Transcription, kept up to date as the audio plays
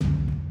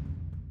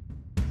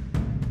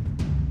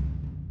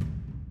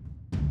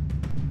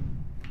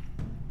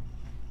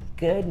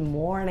Good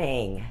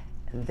morning.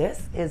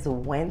 This is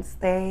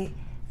Wednesday,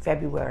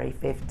 February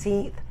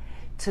 15th,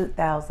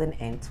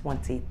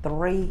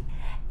 2023,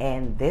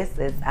 and this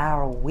is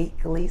our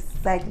weekly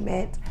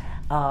segment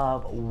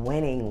of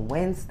Winning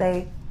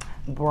Wednesday,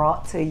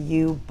 brought to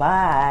you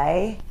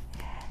by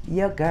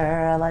your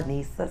girl,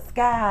 Anissa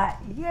Scott.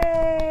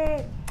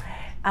 Yay!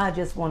 I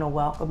just want to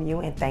welcome you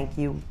and thank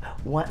you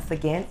once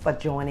again for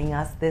joining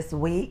us this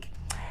week.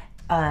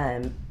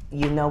 You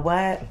know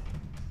what?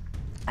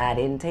 I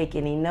didn't take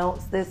any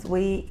notes this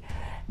week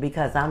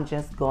because I'm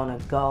just going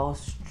to go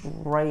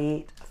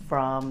straight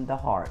from the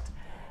heart,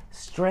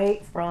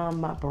 straight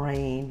from my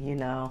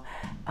brain.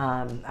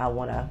 I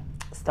want to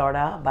start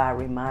out by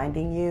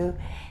reminding you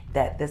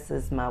that this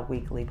is my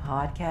weekly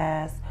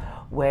podcast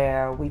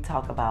where we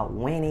talk about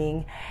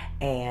winning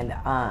and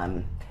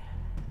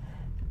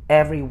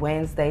every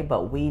Wednesday,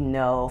 but we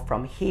know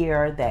from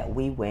here that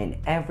we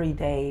win every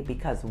day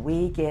because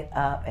we get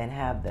up and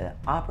have the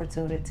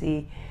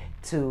opportunity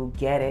to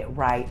get it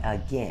right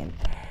again.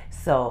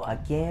 So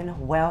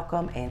again,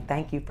 welcome and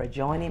thank you for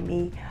joining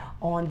me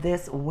on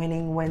this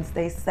Winning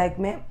Wednesday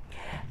segment.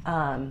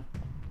 I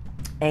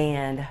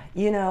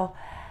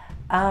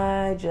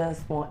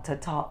just want to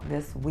talk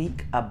this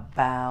week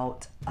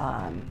about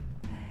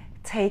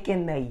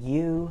taking the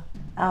you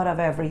out of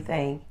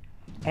everything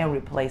and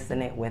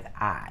replacing it with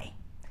I.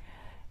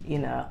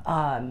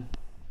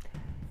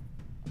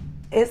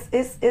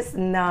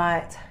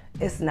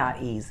 It's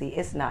not easy.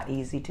 It's not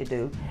easy to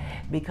do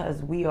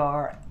because we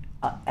are,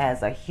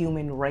 as a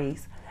human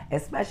race,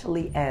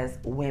 especially as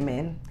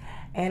women,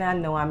 and I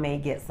know I may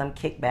get some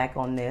kickback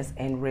on this,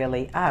 and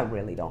I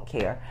really don't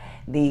care.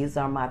 These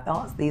are my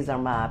thoughts, these are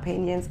my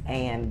opinions,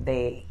 and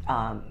they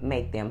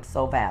make them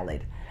so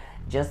valid,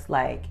 just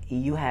like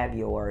you have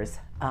yours.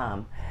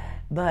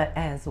 But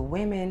as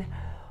women,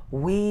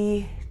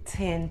 we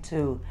tend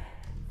to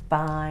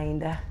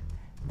find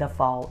the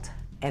fault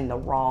and the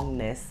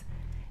wrongness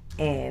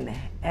in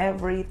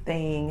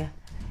everything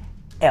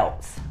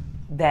else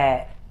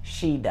that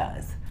she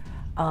does.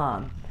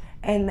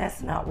 And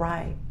that's not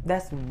right.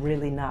 That's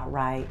really not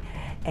right.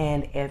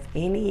 And if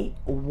any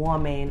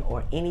woman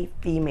or any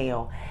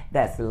female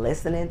that's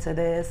listening to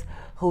this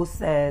who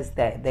says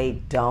that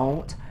they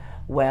don't,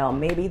 well,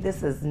 maybe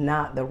this is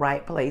not the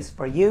right place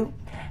for you.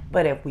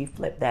 But if we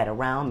flip that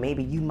around,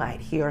 maybe you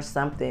might hear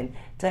something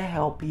to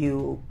help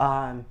you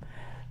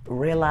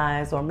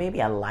realize, or maybe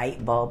a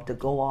light bulb to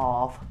go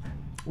off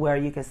where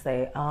you can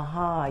say,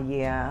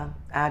 yeah,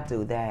 I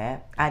do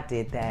that. I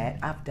did that.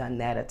 I've done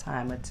that a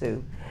time or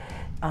two.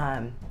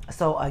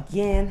 So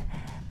again,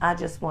 I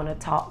just want to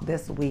talk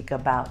this week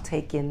about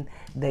taking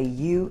the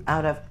you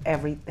out of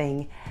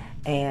everything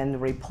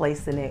and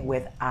replacing it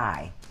with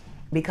I.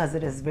 Because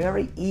it is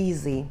very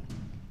easy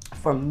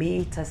for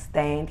me to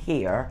stand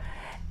here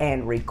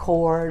and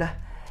record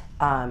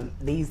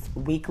these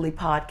weekly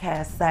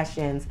podcast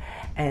sessions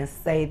and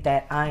say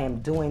that I am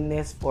doing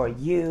this for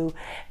you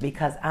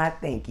because I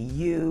think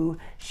you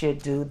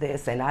should do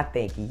this and I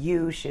think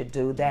you should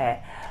do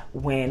that.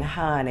 When,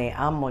 honey,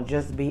 I'm going to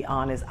just be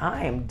honest,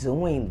 I am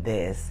doing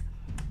this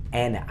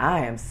and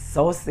I am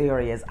so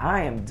serious.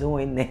 I am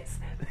doing this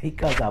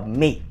because of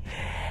me.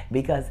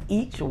 Because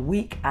each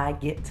week I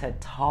get to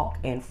talk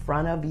in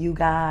front of you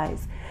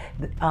guys.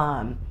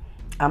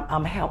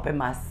 I'm helping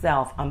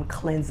myself. I'm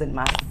cleansing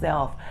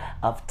myself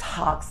of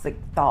toxic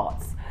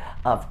thoughts,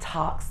 of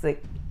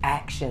toxic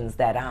actions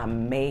that I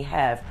may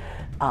have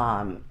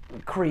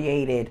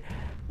created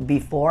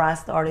before I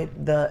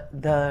started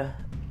the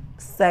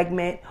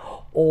segment,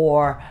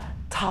 or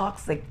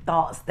toxic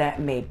thoughts that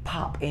may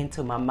pop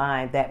into my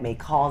mind that may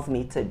cause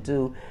me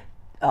to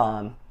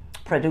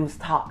produce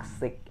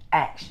toxic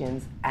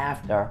actions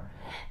after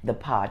the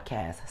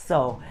podcast.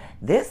 So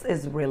this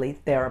is really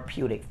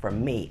therapeutic for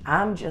me.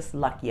 I'm just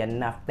lucky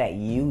enough that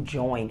you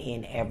join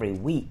in every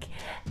week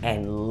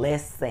and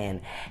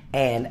listen.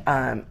 And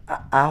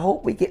I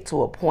hope we get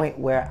to a point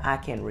where I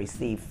can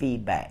receive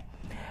feedback.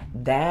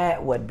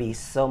 That would be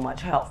so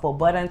much helpful.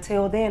 But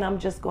until then, I'm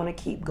just going to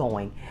keep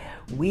going.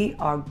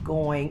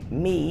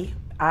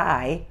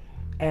 I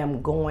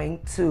am going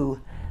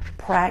to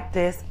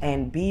practice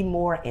and be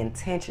more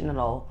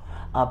intentional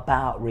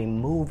about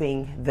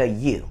removing the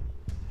you.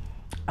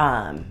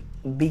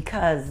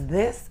 Because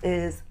this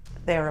is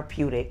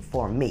therapeutic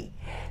for me.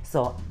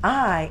 So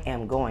I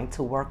am going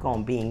to work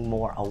on being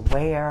more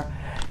aware.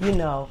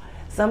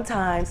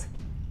 Sometimes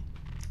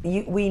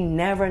we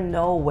never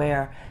know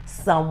where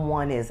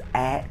someone is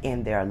at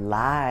in their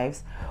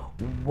lives,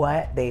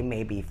 what they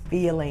may be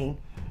feeling,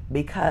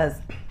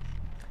 because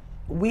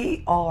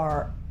we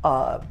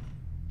have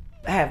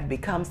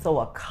become so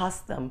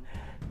accustomed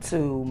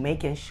to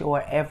making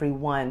sure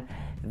everyone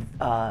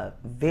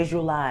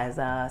visualize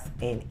us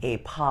in a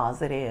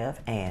positive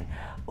and,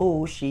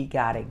 oh, she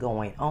got it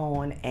going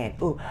on, and,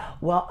 oh,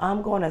 well,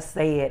 I'm going to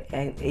say it,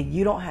 and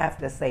you don't have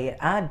to say it.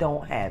 I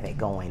don't have it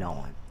going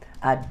on.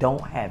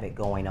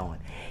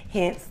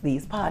 Hence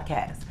these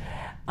podcasts.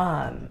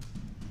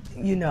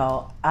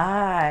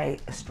 I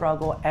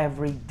struggle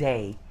every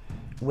day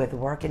with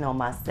working on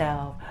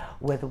myself,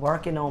 with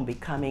working on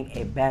becoming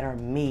a better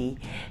me,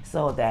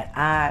 so that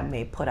I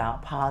may put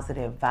out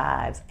positive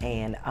vibes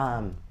and,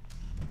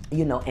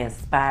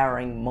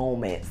 inspiring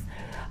moments,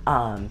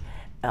 um,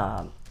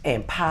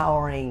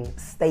 empowering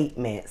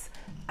statements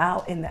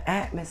out in the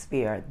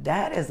atmosphere.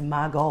 That is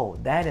my goal.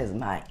 That is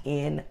my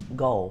end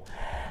goal.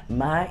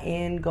 My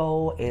end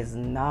goal is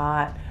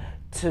not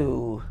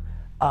to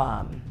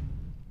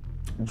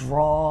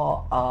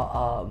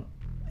draw,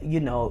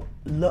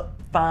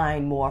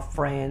 find more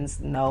friends.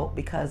 No,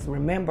 because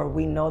remember,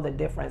 we know the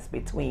difference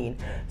between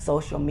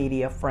social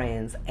media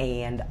friends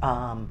and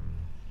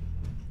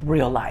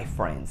real life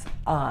friends.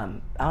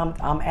 I'm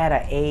at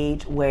an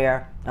age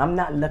where I'm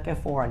not looking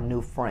for a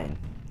new friend.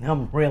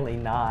 I'm really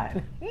not.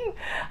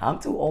 I'm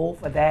too old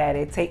for that.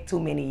 It takes too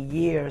many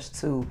years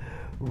to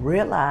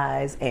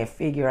realize and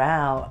figure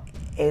out,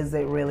 is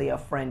it really a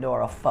friend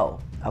or a foe?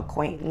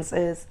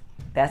 Acquaintances,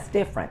 that's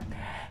different.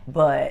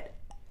 But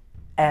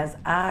as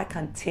I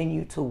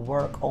continue to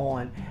work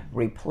on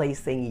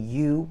replacing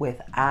you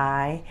with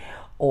I,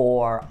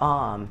 or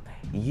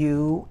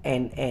you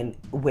and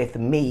with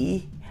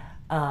me,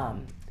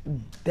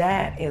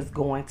 that is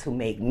going to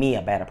make me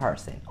a better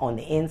person on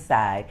the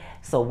inside.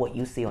 So what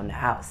you see on the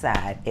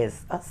outside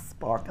is a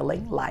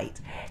sparkling light,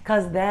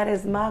 because that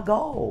is my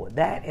goal.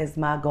 That is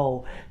my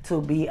goal,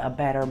 to be a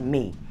better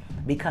me,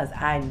 because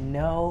I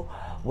know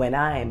when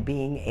I am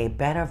being a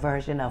better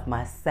version of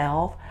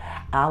myself,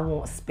 I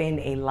won't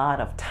spend a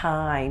lot of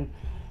time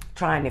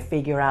trying to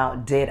figure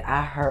out, did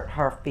I hurt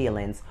her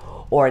feelings,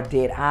 or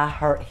did I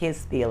hurt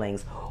his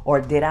feelings,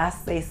 or did I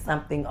say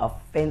something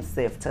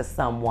offensive to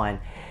someone,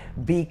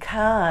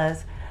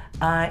 because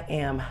I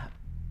am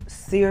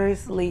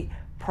seriously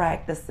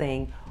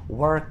practicing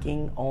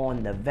working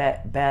on the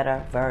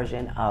better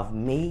version of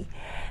me.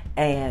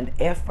 And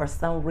if for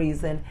some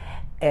reason,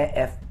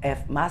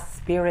 if my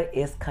spirit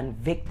is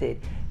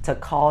convicted to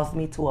cause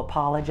me to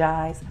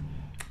apologize,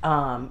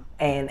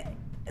 and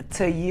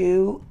to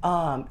you,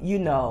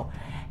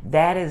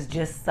 that is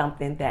just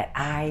something that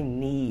I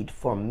need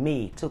for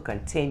me to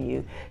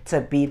continue to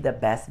be the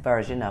best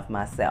version of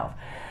myself.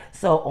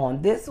 So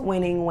on this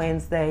Winning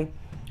Wednesday,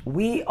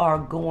 we are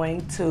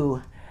going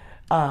to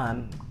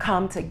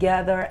come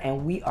together,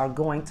 and we are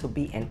going to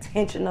be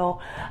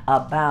intentional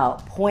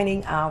about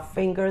pointing our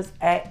fingers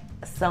at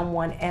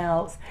someone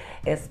else,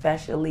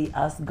 especially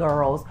us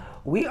girls.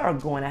 We are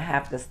going to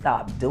have to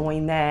stop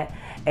doing that.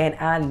 And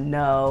I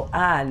know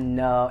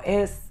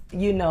it's,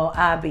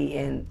 I be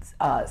in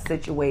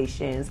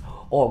situations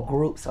or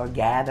groups or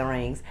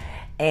gatherings,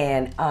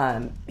 and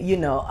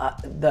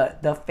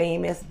the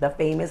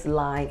famous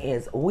line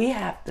is, we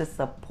have to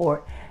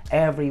support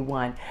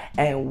everyone,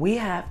 and we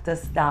have to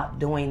stop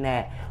doing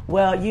that.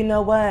 Well, you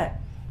know what?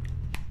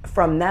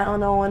 From now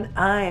on,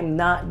 I am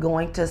not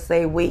going to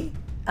say we.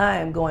 I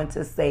am going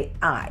to say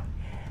I.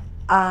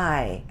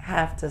 I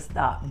have to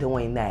stop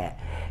doing that,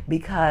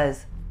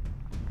 because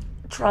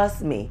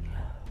trust me,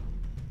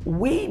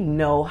 we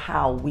know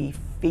how we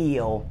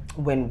feel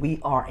when we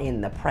are in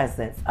the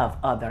presence of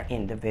other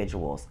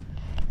individuals.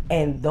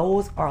 And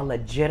those are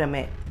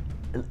legitimate,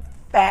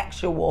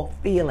 factual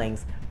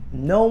feelings.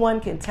 No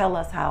one can tell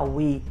us how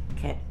we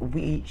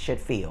should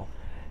feel.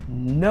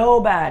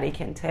 Nobody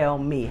can tell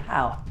me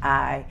how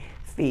I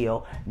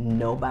feel.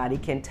 Nobody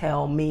can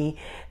tell me,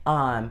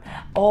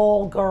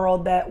 oh girl,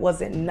 that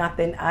wasn't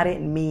nothing. I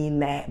didn't mean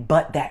that.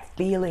 But that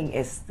feeling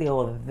is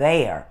still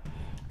there.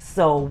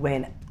 So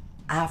when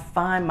I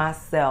find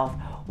myself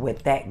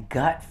with that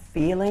gut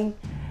feeling,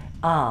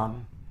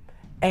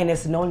 and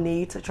it's no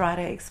need to try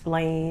to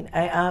explain.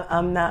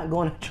 I'm not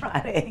going to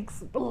try to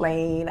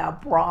explain. I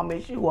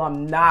promise you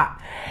I'm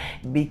not.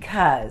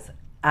 Because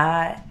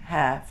I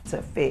have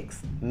to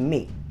fix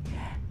me.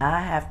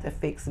 I have to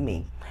fix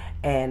me.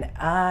 And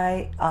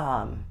I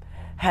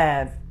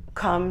have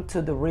come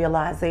to the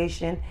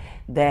realization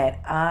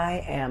that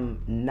I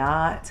am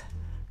not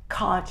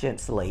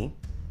consciously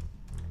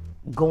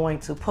going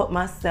to put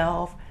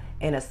myself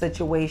in a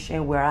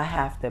situation where I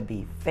have to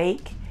be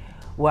fake,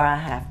 where I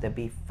have to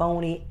be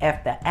phony.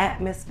 If the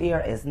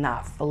atmosphere is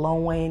not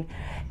flowing,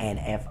 and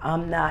if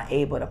I'm not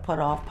able to put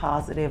off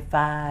positive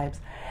vibes,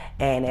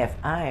 and if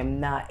I am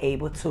not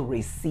able to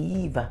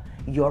receive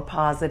your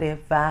positive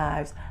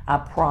vibes, I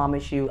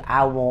promise you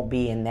I won't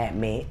be in that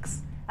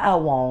mix. I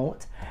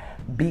won't.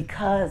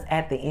 Because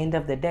at the end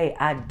of the day,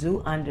 I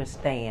do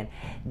understand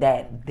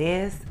that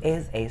this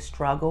is a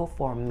struggle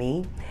for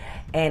me,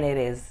 and it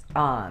is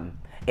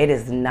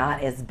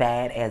not as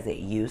bad as it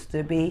used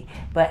to be,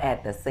 but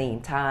at the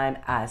same time,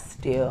 I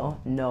still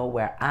know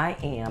where I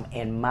am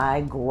in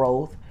my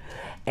growth,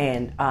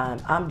 and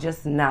I'm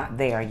just not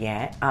there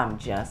yet. I'm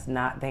just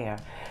not there.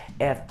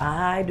 If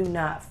I do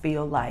not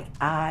feel like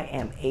I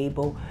am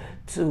able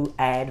to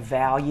add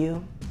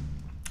value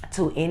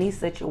to any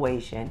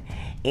situation,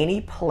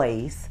 any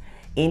place,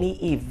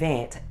 any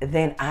event,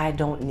 then I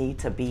don't need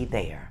to be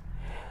there.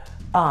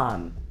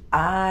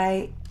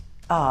 I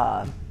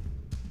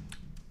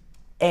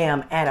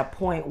am at a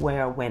point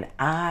where when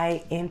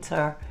I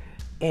enter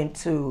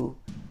into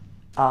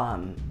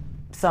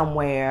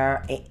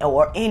somewhere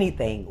or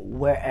anything,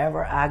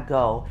 wherever I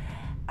go,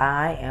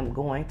 I am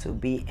going to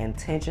be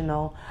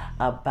intentional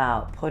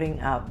about putting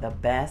out the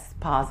best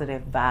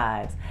positive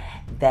vibes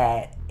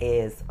that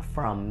is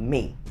from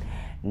me.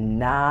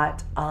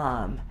 Not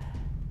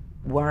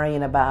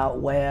worrying about,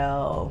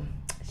 well,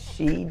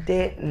 she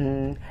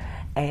didn't,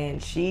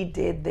 and she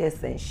did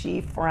this and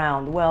she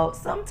frowned. Well,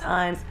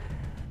 sometimes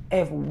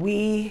if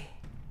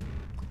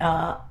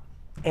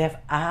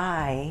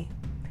I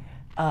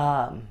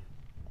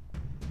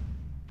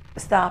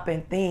stop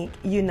and think,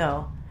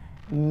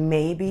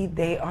 maybe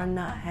they are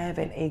not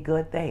having a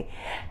good day.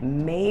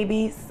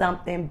 Maybe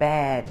something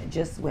bad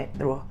just went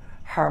through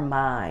her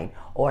mind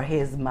or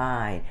his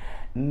mind.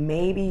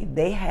 Maybe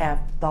they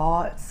have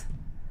thoughts.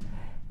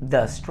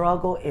 The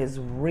struggle is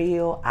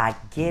real. I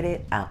get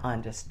it. I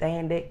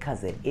understand it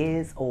because it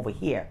is over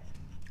here.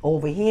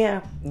 Over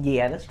here,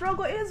 yeah, the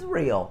struggle is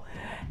real.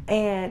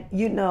 And,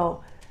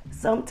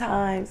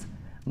 sometimes,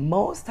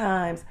 most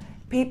times,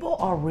 people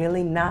are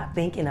really not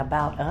thinking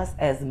about us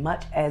as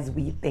much as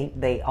we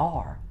think they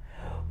are.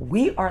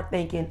 We are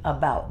thinking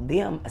about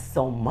them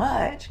so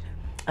much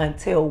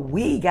until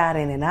we got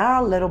it in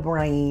our little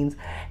brains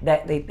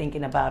that they're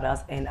thinking about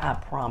us. And I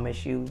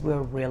promise you,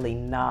 we're really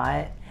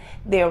not.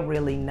 They're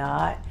really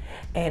not.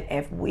 And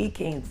if we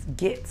can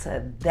get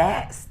to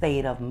that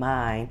state of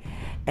mind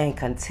and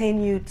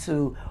continue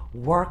to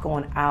work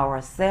on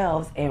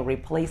ourselves and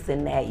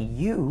replacing that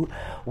you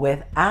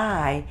with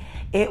I,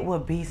 it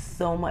would be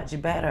so much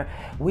better.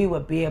 We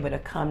would be able to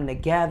come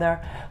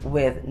together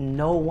with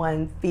no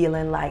one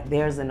feeling like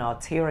there's an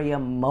ulterior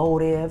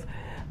motive.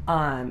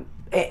 And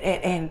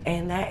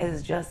that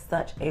is just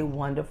such a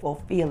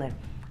wonderful feeling.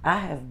 I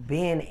have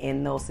been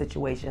in those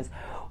situations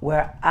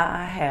where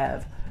I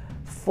have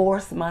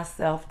forced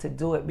myself to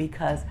do it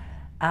because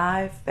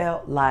I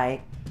felt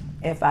like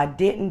if I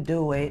didn't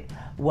do it,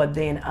 well,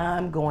 then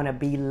I'm going to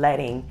be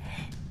letting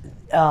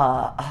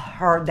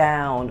her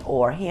down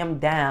or him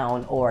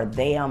down or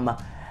them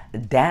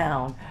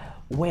down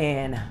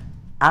when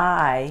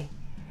I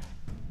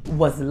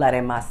was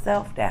letting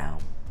myself down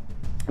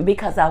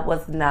because I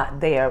was not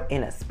there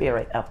in a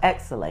spirit of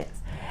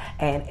excellence.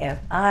 And if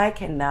I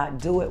cannot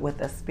do it with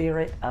a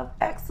spirit of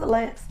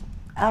excellence,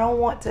 I don't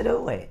want to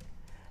do it.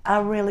 I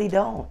really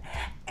don't.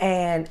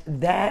 And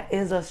that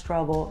is a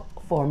struggle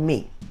for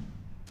me.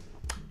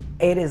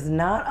 It is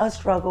not a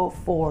struggle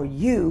for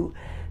you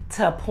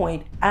to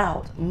point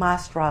out my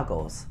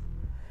struggles.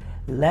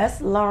 Let's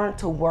learn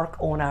to work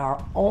on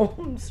our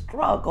own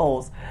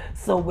struggles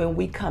so when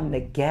we come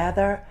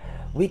together,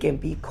 we can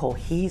be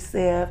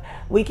cohesive,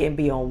 we can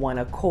be on one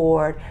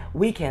accord,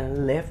 we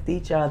can lift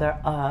each other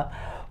up,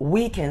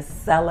 we can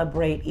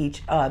celebrate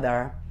each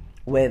other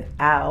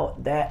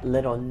without that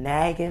little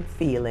nagging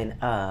feeling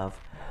of,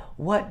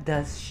 what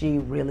does she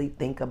really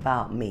think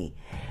about me?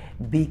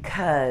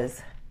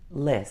 Because,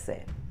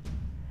 listen,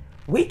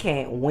 we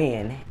can't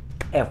win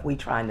if we're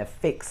trying to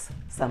fix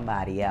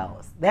somebody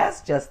else.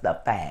 That's just the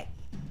fact.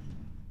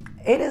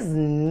 It is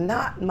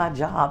not my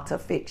job to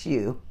fix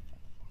you.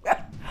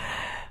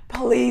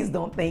 Please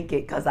don't think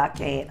it, because I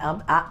can't.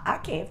 I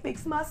can't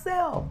fix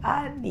myself.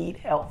 I need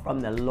help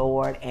from the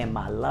Lord and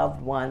my loved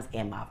ones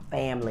and my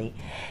family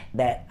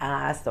that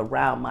I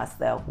surround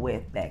myself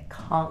with that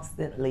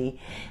constantly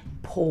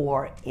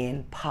pour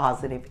in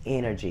positive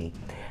energy.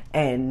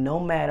 And no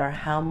matter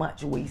how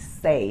much we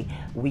say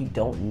we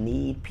don't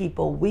need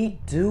people, we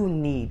do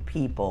need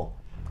people.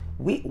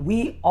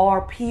 We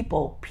are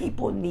people.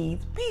 People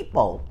need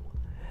people.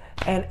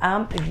 And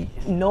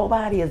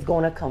nobody is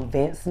going to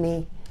convince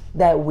me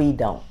that we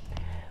don't.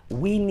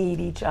 We need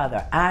each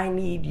other. I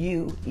need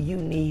you. You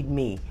need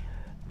me.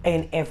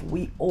 And if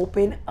we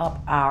open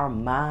up our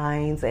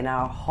minds and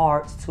our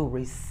hearts to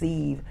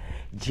receive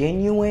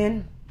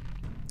genuine,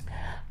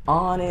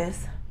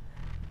 honest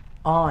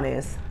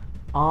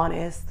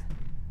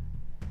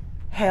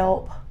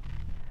help,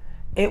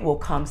 it will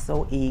come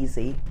so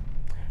easy.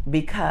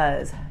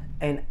 Because,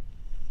 and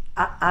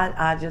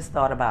I just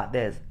thought about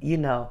this,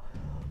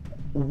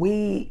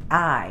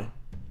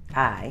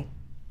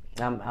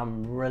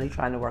 I'm really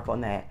trying to work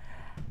on that.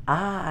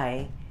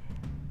 I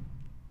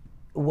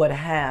would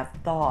have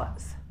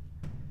thoughts.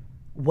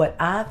 What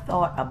I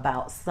thought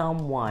about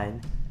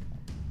someone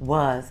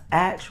was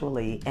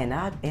actually, and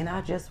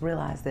I just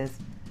realized this,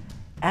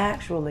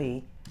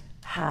 actually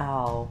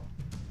how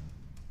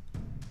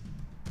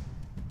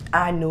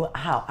I knew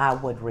how I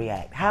would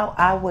react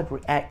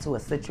to a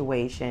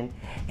situation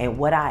and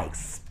what I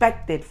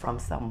expected from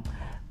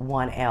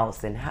someone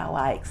else and how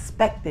I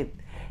expected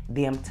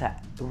them to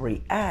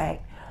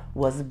react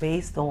was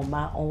based on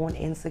my own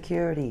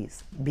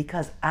insecurities,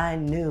 because I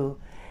knew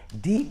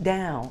deep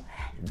down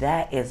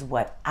that is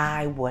what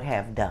I would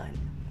have done.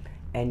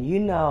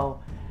 And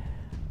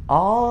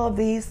all of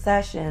these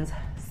sessions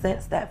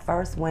since that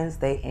first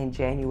Wednesday in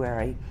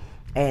January,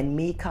 and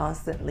me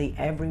constantly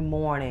every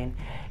morning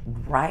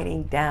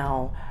writing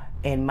down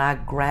in my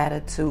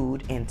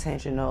gratitude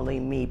intentionally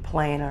me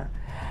planner,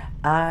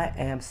 I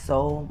am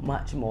so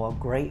much more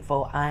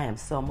grateful. I am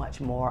so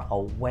much more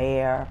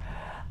aware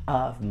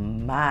of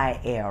my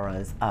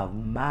errors, of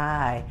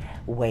my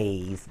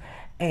ways.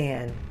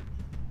 And,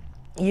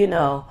 you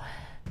know,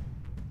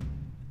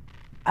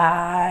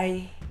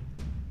 I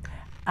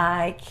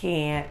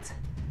can't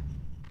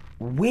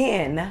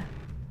win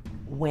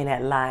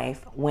at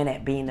life, win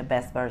at being the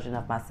best version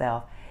of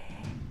myself,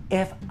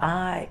 if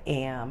I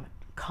am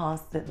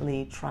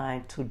constantly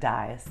trying to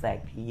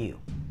dissect you.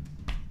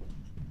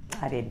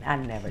 I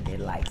never did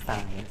like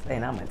science,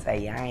 and I'm gonna tell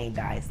you, I ain't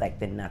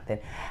dissecting nothing.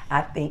 I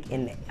think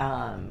in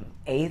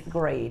 8th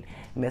grade,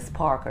 Miss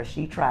Parker,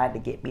 she tried to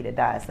get me to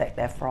dissect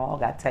that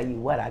frog. I tell you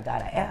what, I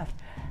got an F.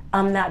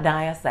 I'm not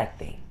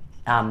dissecting.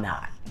 I'm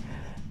not.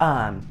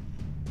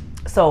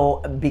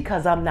 So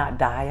because I'm not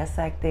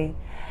dissecting,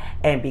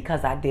 and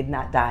because I did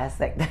not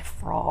dissect that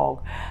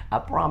frog, I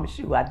promise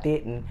you I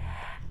didn't.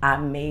 I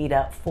made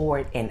up for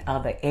it in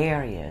other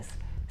areas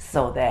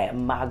so that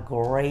my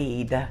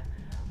grade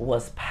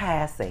was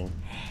passing.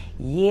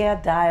 Yeah,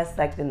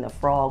 dissecting the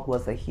frog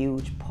was a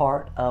huge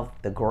part of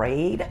the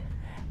grade,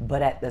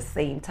 but at the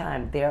same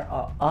time, there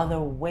are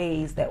other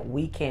ways that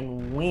we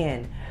can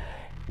win.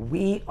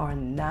 We were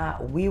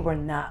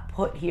not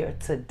put here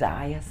to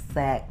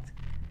dissect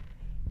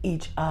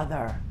each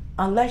other.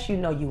 Unless you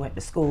know you went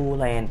to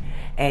school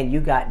and you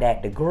got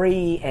that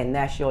degree and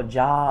that's your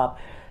job,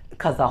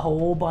 because a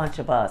whole bunch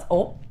of us,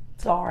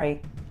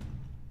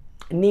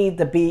 need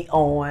to be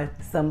on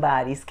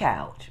somebody's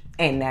couch.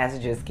 And that's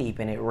just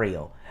keeping it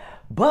real.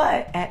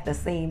 But at the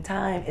same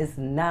time, it's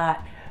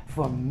not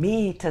for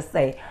me to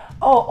say,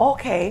 oh,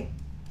 okay,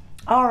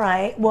 all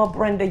right, well,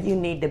 Brenda, you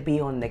need to be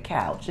on the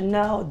couch.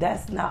 No,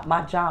 that's not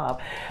my job.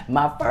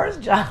 My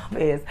first job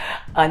is,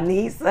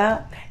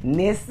 Anissa,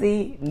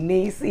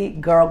 Nisi,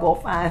 girl, go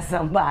find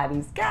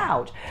somebody's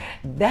couch.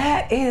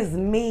 That is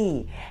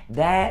me.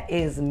 That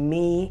is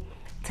me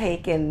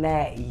taking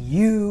that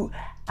you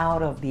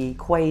out of the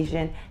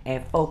equation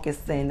and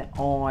focusing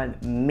on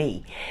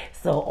me.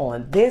 So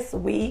on this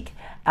week,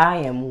 I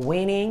am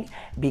winning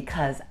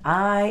because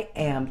I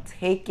am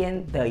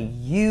taking the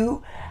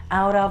you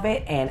out of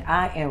it and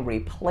I am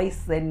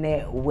replacing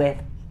it with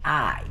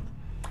I.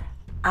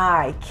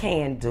 I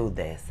can do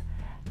this.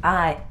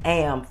 I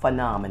am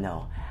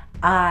phenomenal.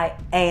 I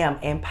am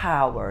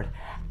empowered.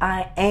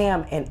 I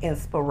am an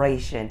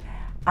inspiration.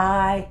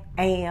 I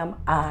am.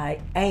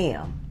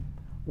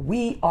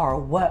 We are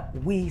what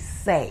we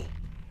say.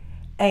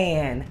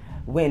 And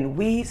when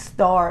we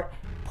start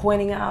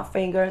pointing our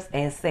fingers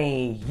and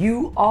saying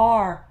you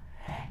are,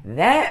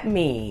 that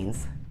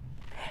means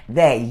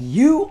that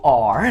you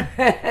are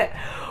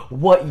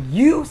what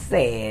you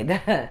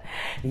said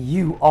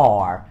you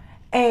are.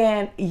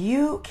 And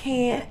you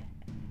can't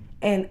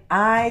and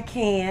I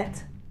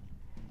can't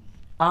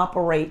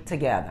operate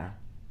together.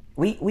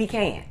 We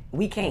can't.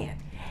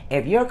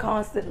 If you're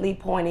constantly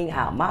pointing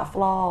out my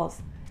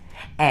flaws,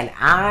 and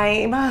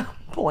I'm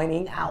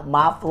pointing out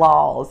my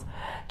flaws,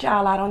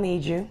 child, I don't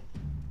need you.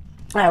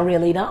 I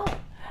really don't.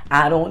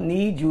 I don't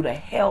need you to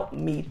help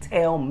me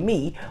tell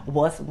me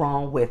what's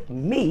wrong with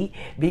me,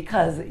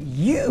 because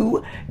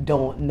you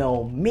don't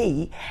know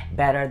me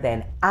better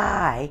than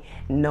I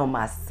know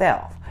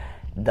myself.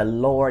 The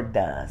Lord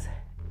does,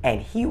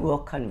 and He will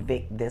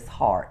convict this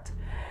heart.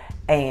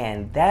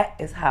 And that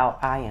is how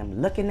I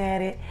am looking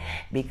at it,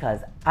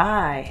 because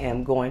I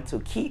am going to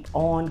keep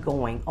on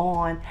going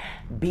on,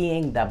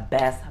 being the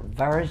best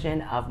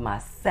version of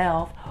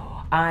myself.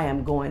 I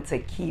am going to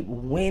keep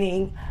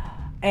winning,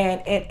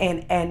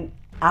 and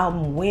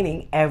I'm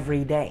winning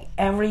every day.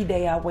 Every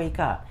day I wake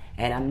up.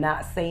 And I'm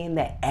not saying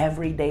that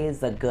every day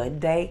is a good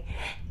day.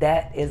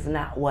 That is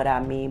not what I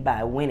mean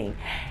by winning.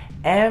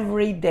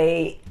 Every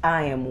day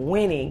I am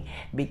winning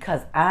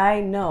because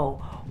I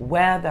know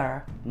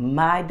whether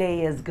my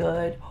day is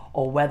good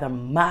or whether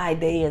my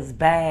day is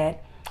bad,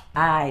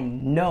 I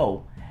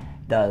know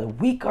the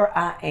weaker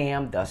I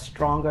am, the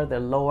stronger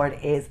the Lord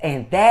is.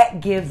 And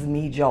that gives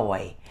me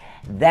joy.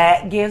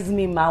 That gives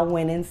me my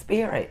winning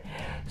spirit.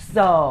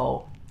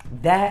 So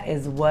that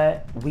is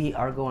what we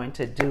are going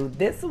to do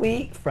this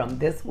week. From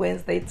this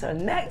Wednesday to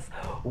next,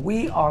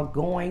 we are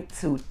going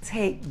to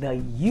take the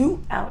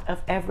you out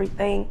of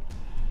everything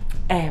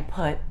and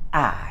put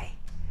I,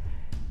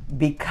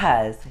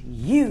 because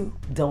you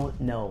don't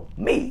know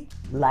me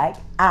like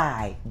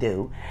I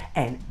do,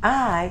 and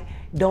I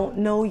don't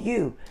know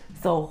you.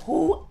 So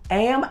who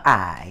am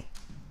I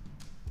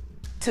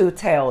to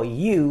tell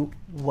you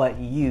what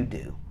you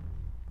do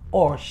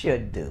or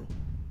should do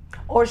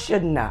or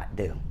should not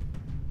do?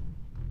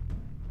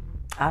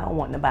 I don't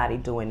want nobody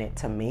doing it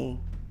to me.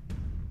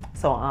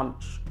 So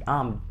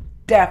I'm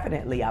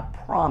definitely, I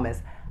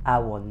promise, I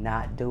will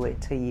not do it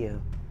to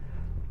you,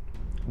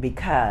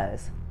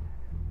 because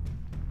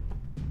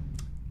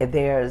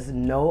there's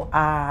no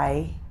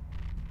I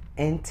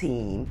in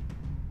team,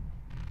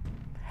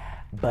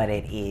 but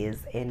it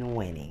is in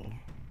winning.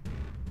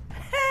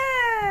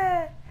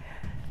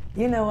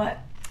 You know what?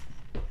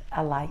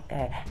 I like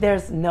that.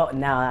 There's no,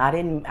 now I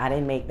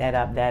didn't make that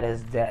up. That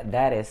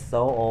is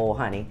so old,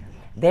 honey.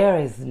 There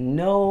is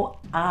no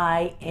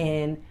I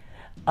in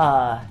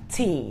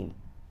team.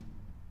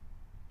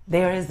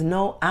 There is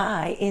no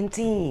I in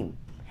team.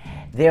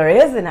 There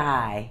is an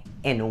I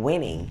in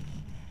winning.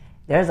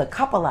 There's a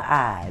couple of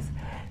I's.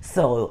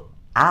 So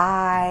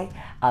I,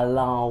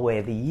 along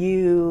with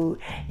you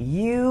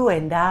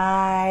and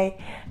I.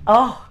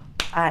 Oh,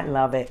 I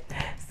love it.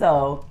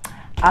 So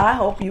I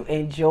hope you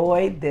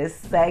enjoyed this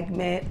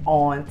segment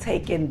on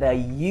taking the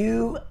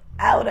you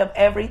out of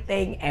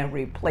everything and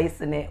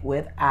replacing it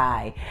with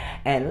I.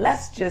 And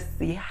let's just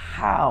see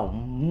how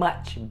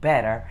much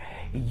better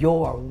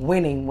your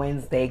winning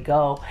Wednesday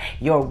go,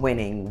 your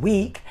winning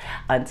week.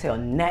 Until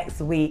next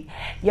week,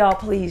 y'all,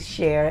 please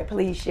share it.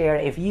 Please share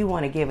it. If you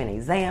want to give an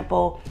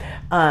example,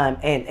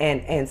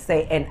 and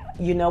say, and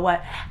you know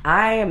what?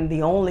 I am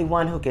the only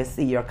one who can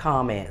see your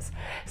comments,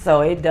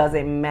 so it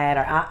doesn't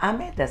matter. I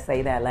meant to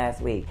say that last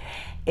week.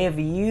 If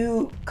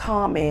you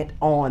comment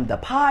on the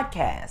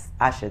podcast,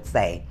 I should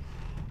say,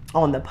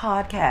 on the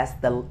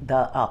podcast,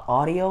 the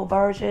audio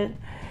version,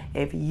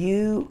 if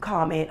you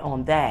comment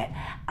on that,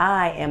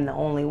 I am the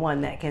only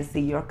one that can see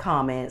your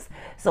comments.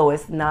 So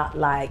it's not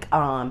like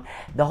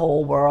the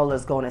whole world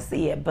is going to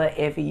see it. But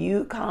if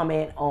you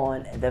comment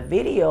on the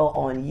video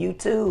on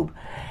YouTube,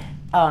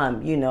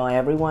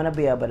 everyone will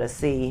be able to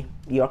see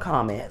your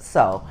comments.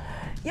 So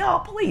y'all,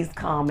 please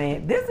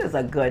comment. This is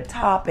a good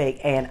topic,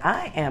 and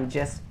I am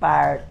just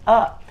fired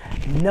up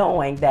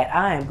knowing that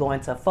I am going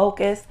to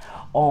focus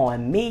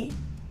on me,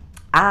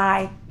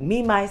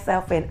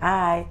 myself, and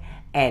I,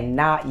 and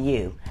not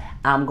you.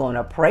 I'm going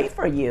to pray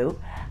for you.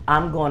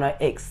 I'm going to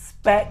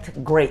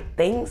expect great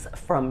things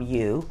from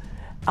you.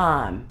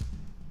 But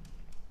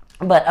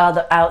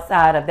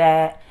outside of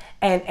that,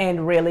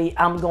 and really,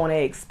 I'm going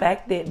to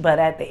expect it. But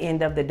at the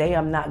end of the day,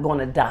 I'm not going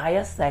to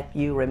dissect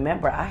you.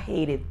 Remember, I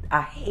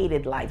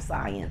hated life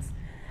science.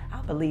 I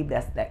believe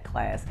that's that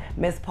class.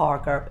 Miss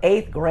Parker,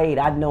 8th grade,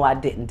 I know I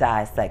didn't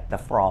dissect the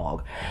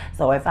frog.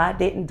 So if I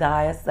didn't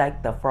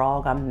dissect the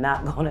frog, I'm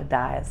not going to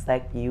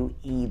dissect you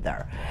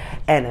either.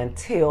 And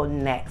until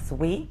next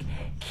week,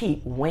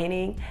 keep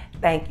winning.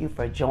 Thank you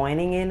for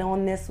joining in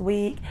on this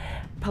week.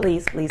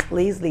 Please, please,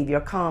 please leave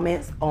your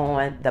comments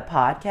on the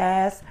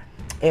podcast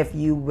if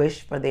you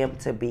wish for them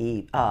to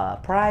be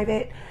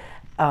private,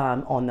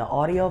 on the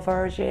audio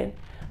version,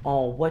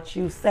 on What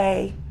You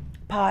Say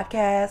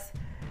podcast.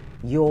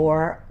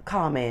 Your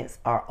comments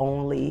are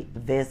only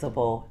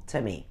visible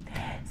to me.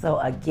 So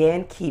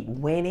again, keep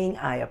winning.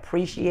 I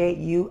appreciate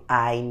you.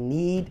 I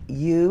need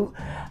you.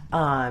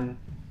 And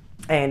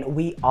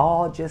we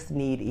all just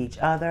need each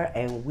other.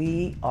 And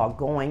we are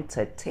going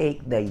to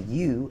take the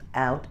you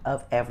out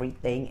of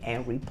everything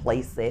and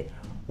replace it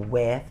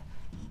with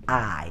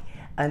I.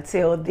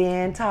 Until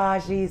then,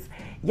 Tajis,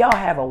 y'all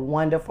have a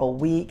wonderful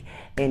week.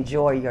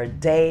 Enjoy your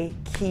day.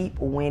 Keep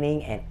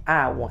winning. And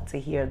I want to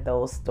hear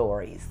those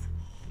stories.